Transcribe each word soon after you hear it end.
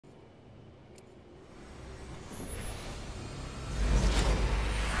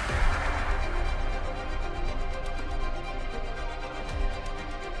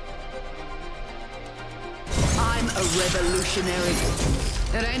Revolutionary.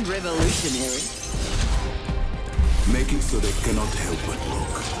 It ain't revolutionary. Make it so they cannot help but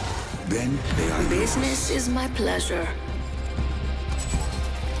look. Then they are Business yours. is my pleasure.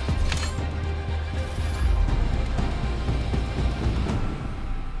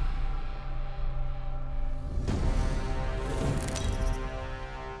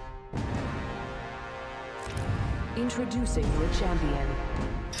 Introducing your champion.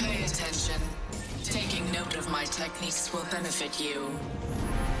 Pay attention. Taking note of my techniques will benefit you.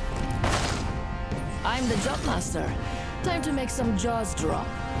 I'm the jump master. Time to make some jaws drop.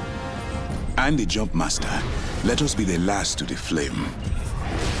 I'm the jump master. Let us be the last to the flame.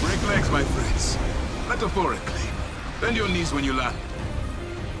 Break legs, my friends. Metaphorically. Bend your knees when you land.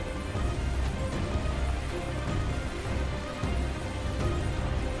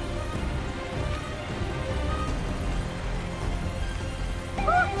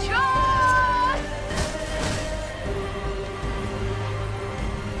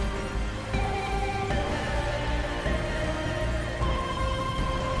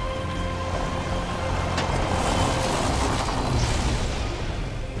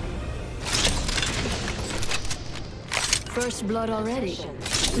 First blood already.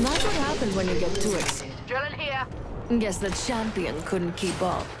 That's what happens when you get too excited. Drilling here. Guess the champion couldn't keep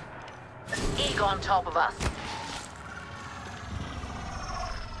up. Egg on top of us.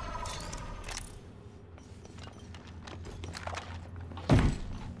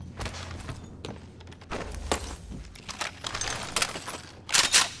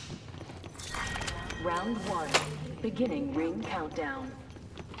 Round 1. Beginning ring countdown.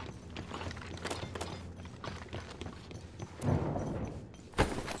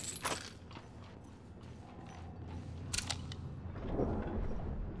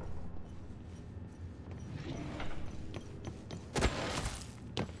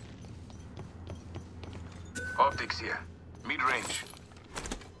 Optics here. Mid-range.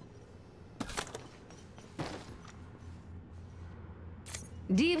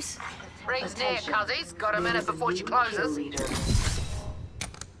 Deeps, Ring's near, cuzzies. Got a minute before she closes. You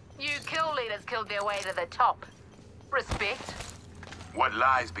kill leaders killed their way to the top. Respect. What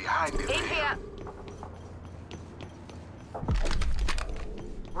lies behind it? Egg here.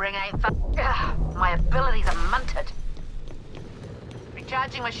 Ring ain't my abilities are munted.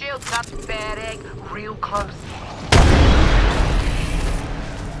 Recharging my shield, cut. Bad egg. Real close.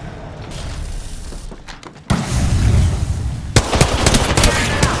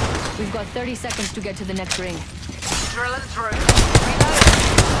 we've got 30 seconds to get to the next ring. Drilling through.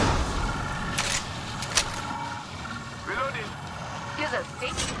 Reloading. Reloading. Here's a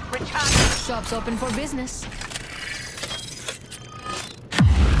stick. Recharging. Shop's open for business.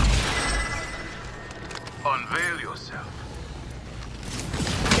 Unveil yourself.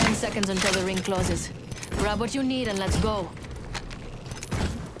 10 seconds until the ring closes. Grab what you need and let's go.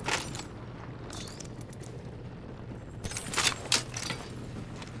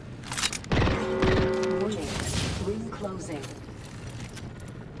 Warning. Ring closing.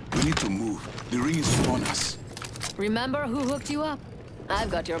 We need to move. The ring is upon us. Remember who hooked you up?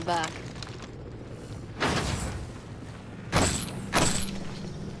 I've got your back.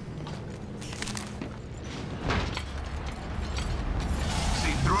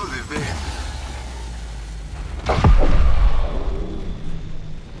 See through the veil.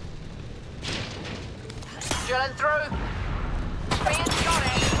 Drilling through. Being shot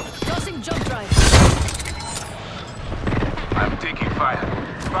at. Tossing jump drive. I'm taking fire.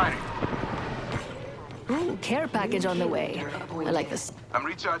 Firing. Ooh, care package on the way. I like this. I'm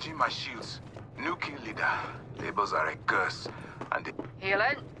recharging my shields. New kill leader. Labels are a curse. And the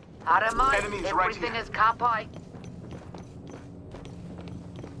Healing. Out of mind. Enemies right Everything here. is Kapai.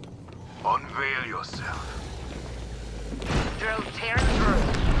 unveil yourself. Drill tearing through.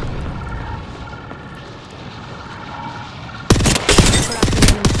 Cracking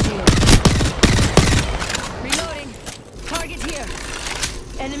enemy shield. Reloading. Target here.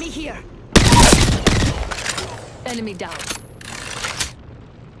 Enemy here. Enemy down.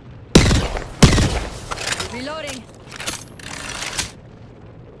 Reloading.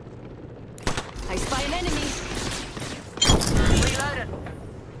 I spy an enemy. Reloaded.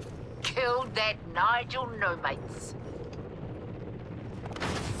 Killed that Nigel no mates.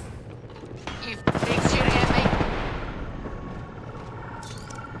 You think shooting at me?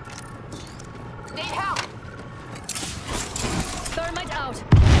 Need help! Thermite out.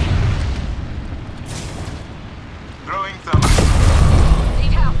 Throwing some.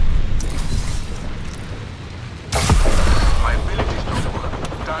 Need help! My abilities don't work.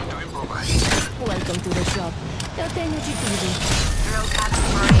 Time to improvise. Welcome to the shop. Yo tengo GTV. Drill cut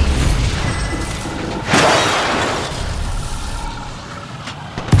free.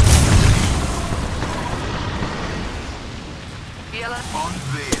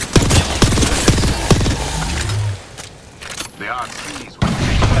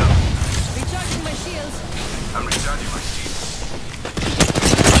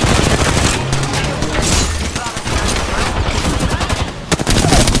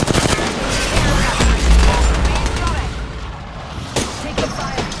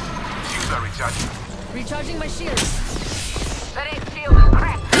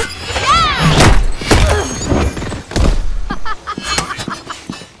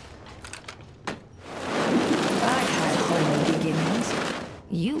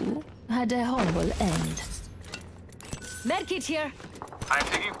 here. I'm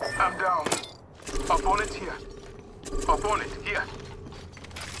taking... I'm down. Opponent here. Opponent here.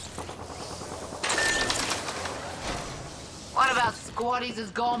 What about squatties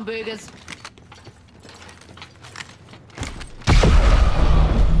as gone burgers?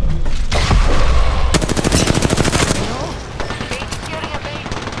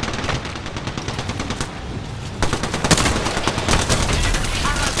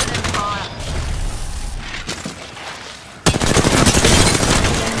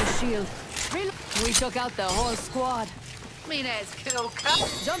 We took out the whole squad. Mean ass kill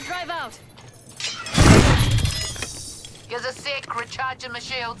cut. Jump drive out. Here's a sec, recharging my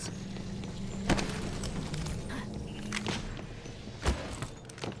shields.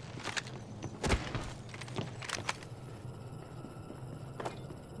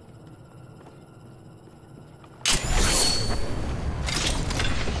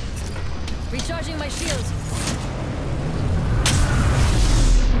 Recharging my shields.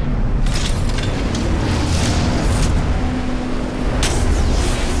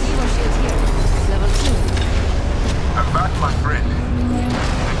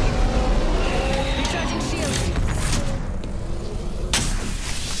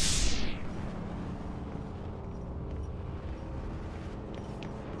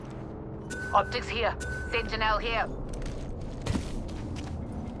 Optics here. Sentinel here.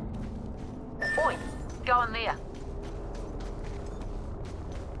 Oi, go in there.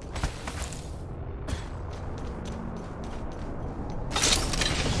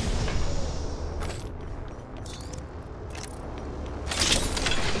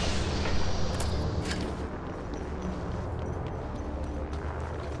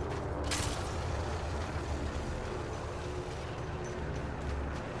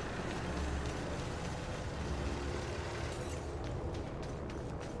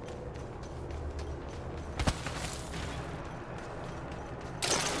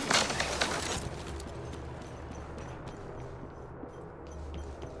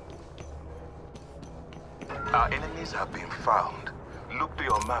 Our enemies have been found. Look to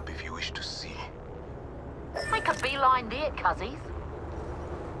your map if you wish to see. Make a beeline there, cuzzies.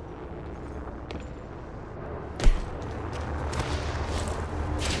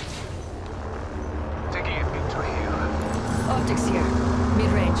 Taking a bit to heal. Optics here.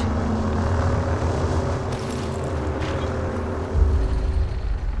 Mid-range.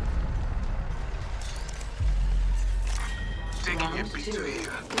 Taking a bit to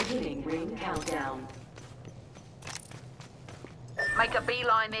heal. Beginning ring countdown. Make a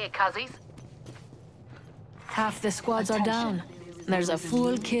beeline there, cuzzies. Half the squads are down. There's a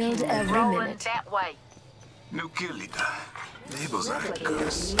fool killed every Rolling minute. that way. New kill leader. Labels are a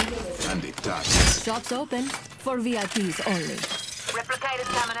curse. And a task. Shops open for VIPs only. Replicators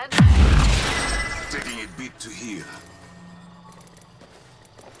coming in. Taking a bit to heal.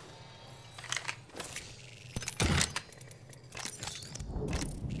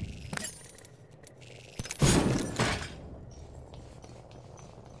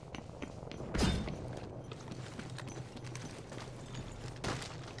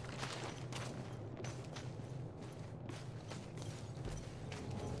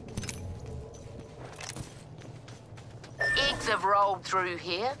 Eggs have rolled through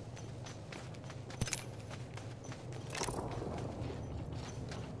here.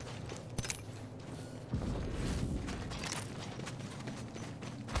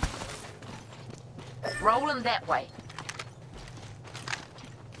 Rolling that way.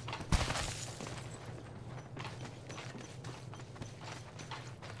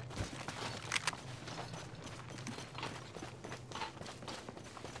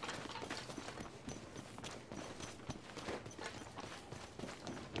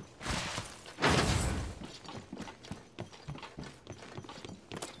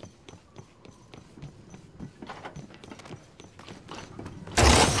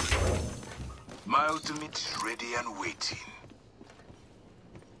 My ultimate is ready and waiting.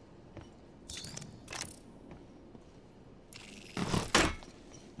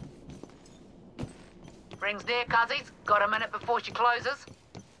 Rings there, cuzzies. Got a minute before she closes.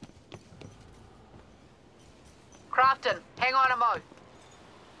 Crafton, hang on a mo.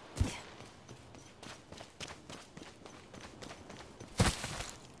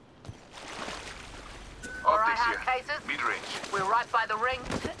 All right, hard cases. Mid-range. We're right by the ring.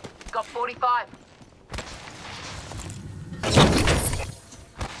 Got 45.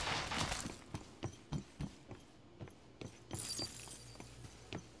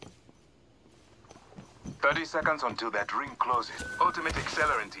 "30 seconds until that ring closes. Ultimate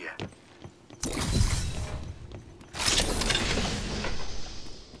accelerant here.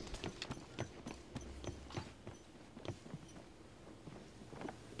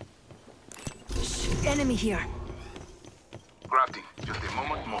 Enemy here. Crafting. Just a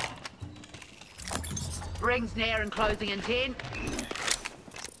moment more. Ring's near and closing in 10.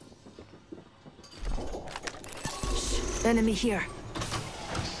 Enemy here.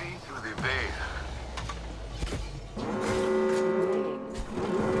 See through the veil.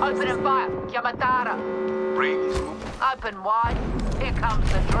 Open and fire. Yamatara. Ring is moving. Open wide. Here comes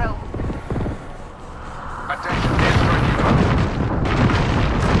the drill. Attention, airstrike inbound.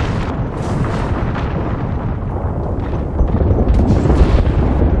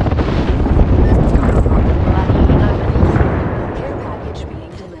 Care package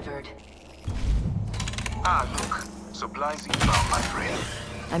being delivered. Ah, look. Supplies inbound, my friend.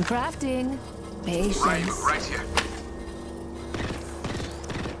 I'm crafting. Patience. Right here.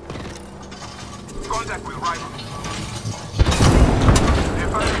 Contact with rival. They're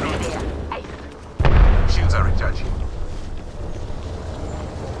firing on us. Shields are recharging.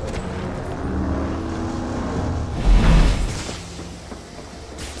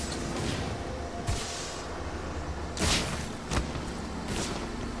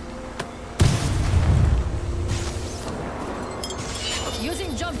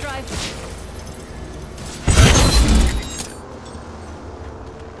 Using jump drive.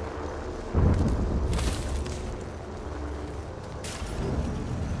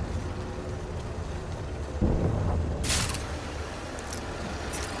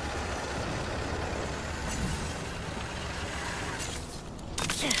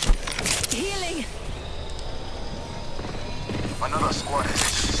 Healing. Another squad has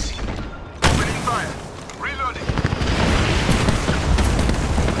entered the scene. Opening fire. Reloading.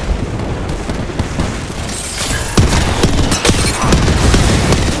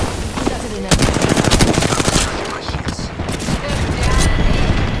 Shattered enough. Charging my shields.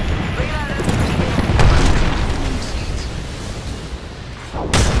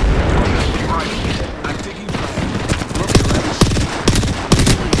 Right. I'm taking fire. Rocket launch.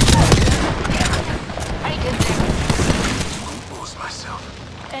 Compose myself.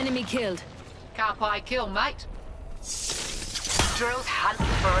 Enemy killed. Carpi kill, mate. Drill's hunting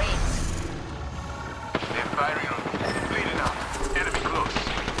for ends. They're firing on me. Bleeding out. Enemy close.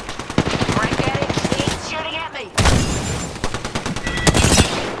 Break at it. He's shooting at me.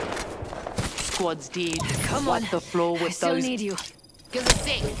 Squad's dead. Come Wipe on. the floor I with still those. need you. Give us a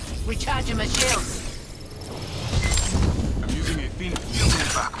sec. Recharging my shields. I'm using a thin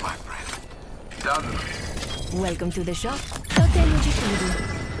field back, my friend. Down the road. Welcome to the shop. I'll tell you what you can do.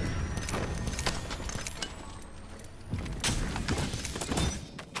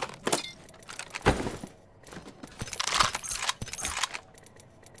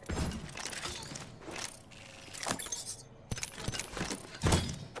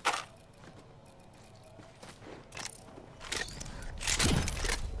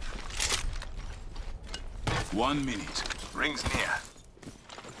 One minute. Rings near.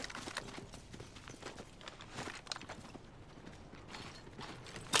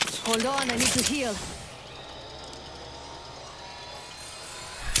 Hold on, I need to heal.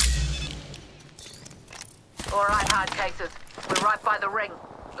 All right, hard cases. We're right by the ring.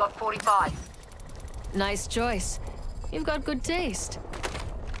 Got 45. Nice choice. You've got good taste.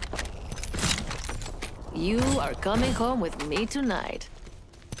 You are coming home with me tonight.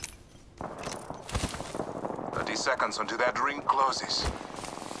 30 seconds until that ring closes.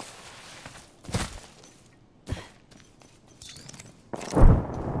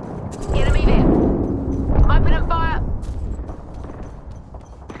 Enemy there. I'm opening fire.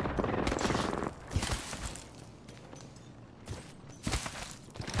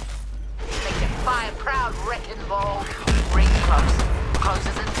 Make it fire proud, wrecking ball. Ring close.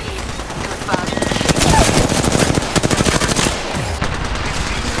 Closes in 10. Till it's found.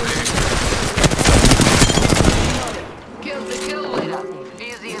 Kill the kill leader.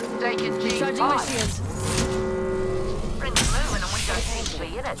 Easy as taking Charging my G5. shields. Ring's moving and we don't seem to be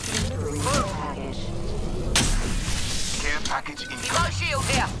in it. Package. Care package in. Evo shield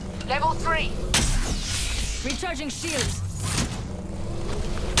here. Level 3. Recharging shields.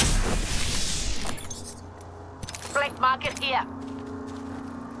 Black market here.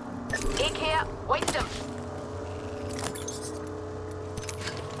 Egg here. Waste him.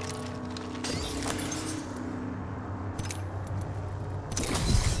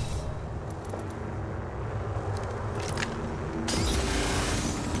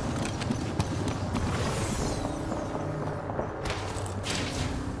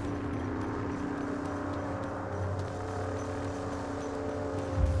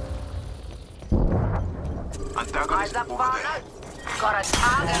 Antagonist Eyes up over far there. out. Got a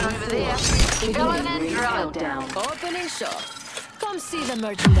target over there. Drilling and drilling. Countdown. Opening shop. Come see the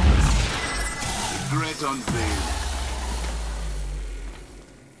merchandise. Regret unveiled.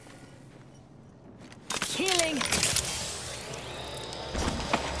 Healing.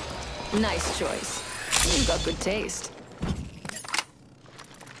 Nice choice. You've got good taste.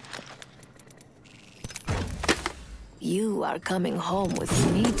 You are coming home with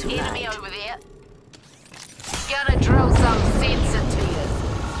me tonight. Enemy over there. Gonna drill some sense into you.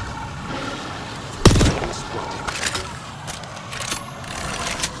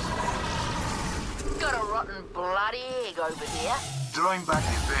 Got a rotten bloody egg over there. Drawing back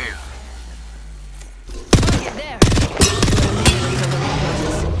the veil. Get there.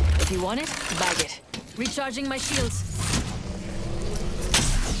 If you want it, bag it. Recharging my shields.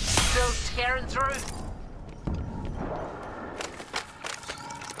 Still tearing through.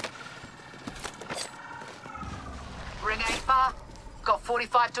 Ring ain't far. Got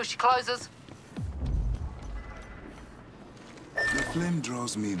 45 till she closes. The flame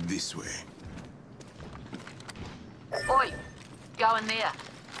draws me this way. Oi, go in there.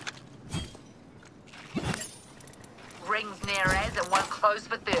 Ring's near as and won't close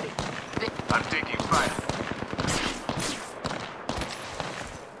for 30. I'm taking fire.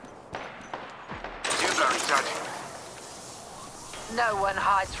 Shields are recharging. No one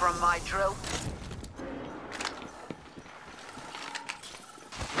hides from my drill.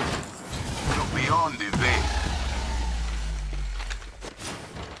 Look beyond the veil.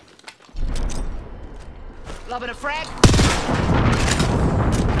 Lobbing a frag.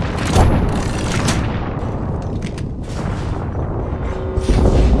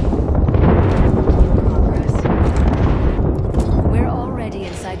 We're already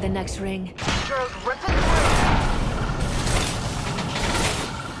inside the next ring. Drill's ripping through.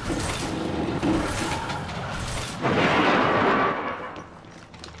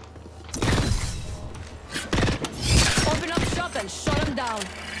 Open up shop and shut him down.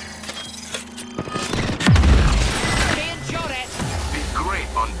 Being shot at. Be great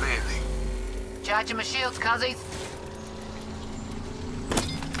unveiling. Charging my shields, cuzzies.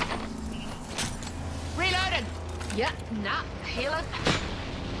 Reloading. Yeah, nah, healing.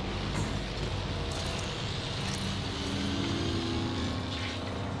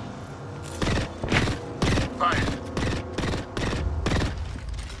 Fire.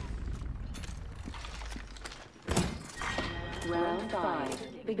 Round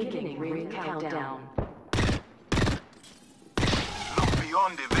 5. Beginning ring countdown. Look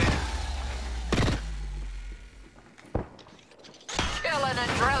beyond the veil. Killing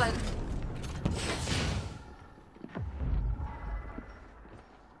and drilling.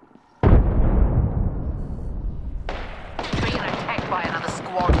 Being attacked by another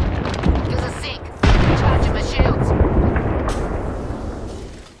squad. Gives a sec. Charging my shields.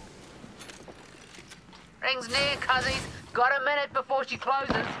 Ring's near, cuzzies. Got a minute before she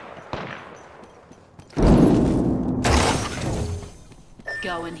closes.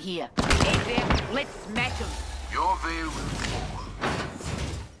 Go in here. Head there. Let's smash him. Your veil will fall.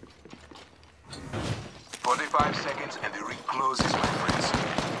 45 seconds and the ring closes, my friends.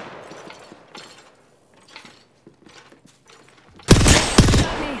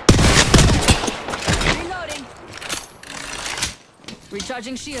 Got me. Reloading.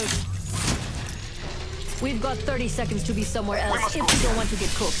 Recharging shields. We've got 30 seconds to be somewhere else if we don't want to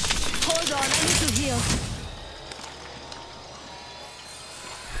get cooked. Hold on, I need to heal.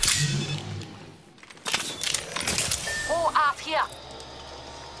 All up here.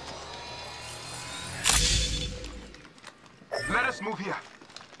 Let us move here.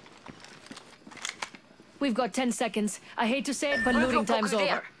 We've got 10 seconds. I hate to say it, but looting time's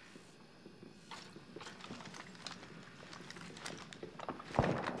over.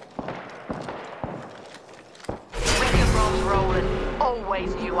 Wrecking ball's rolling.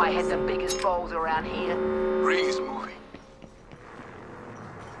 Always knew I had the biggest balls around here. Ring is moving.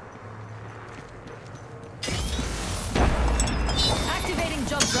 Activating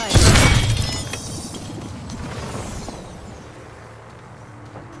jump drive.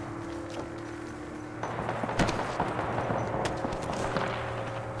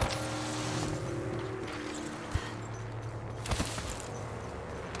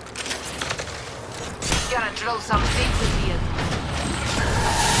 Gonna drill some seeds in here.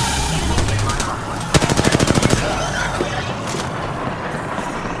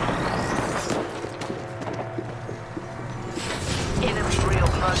 Enemy real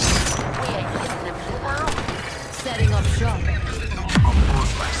close. We ain't getting them live out. Setting up shop.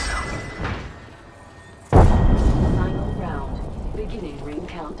 Compose myself. Final round. Beginning ring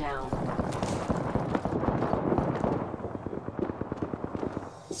countdown.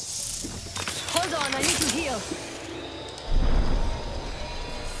 Hold on, I need to heal.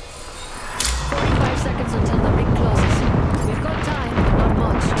 45 seconds until the ring closes. We've got time, but not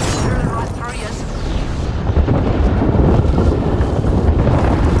much. Drilling right through you.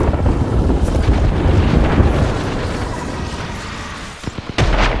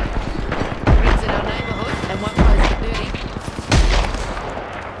 Rings in our neighborhood and one place for dirty.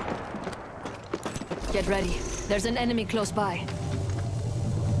 Get ready. There's an enemy close by.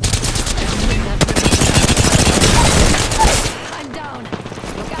 I'm down.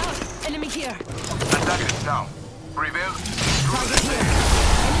 Look out. Enemy here. Attack is down. Prevail. Target here.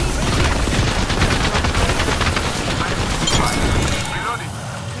 Enemy right here. Reloading.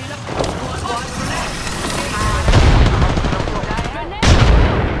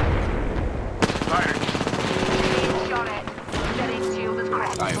 Firing. Shot at. Getting shield is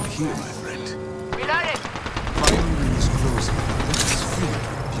cracked. I am here, my friend. Reloaded. Final ring is closing. Let us feel the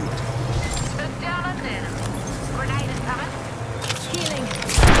beauty. Stood down and then. Grenade is coming. Healing.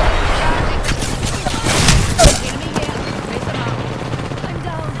 Enemy here. Face them up. I'm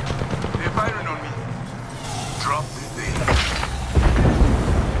down. They're firing on me. Drop the thing.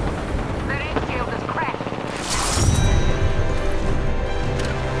 That end shield is cracked.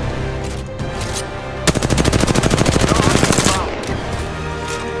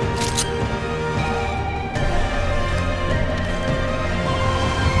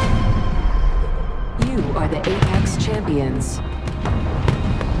 You are the Apex Champions.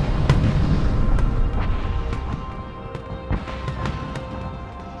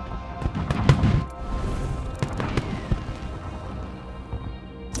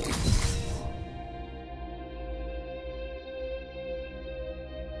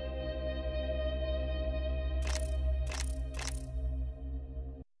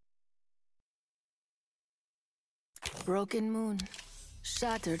 Broken moon.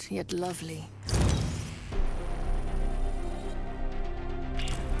 Shattered yet lovely.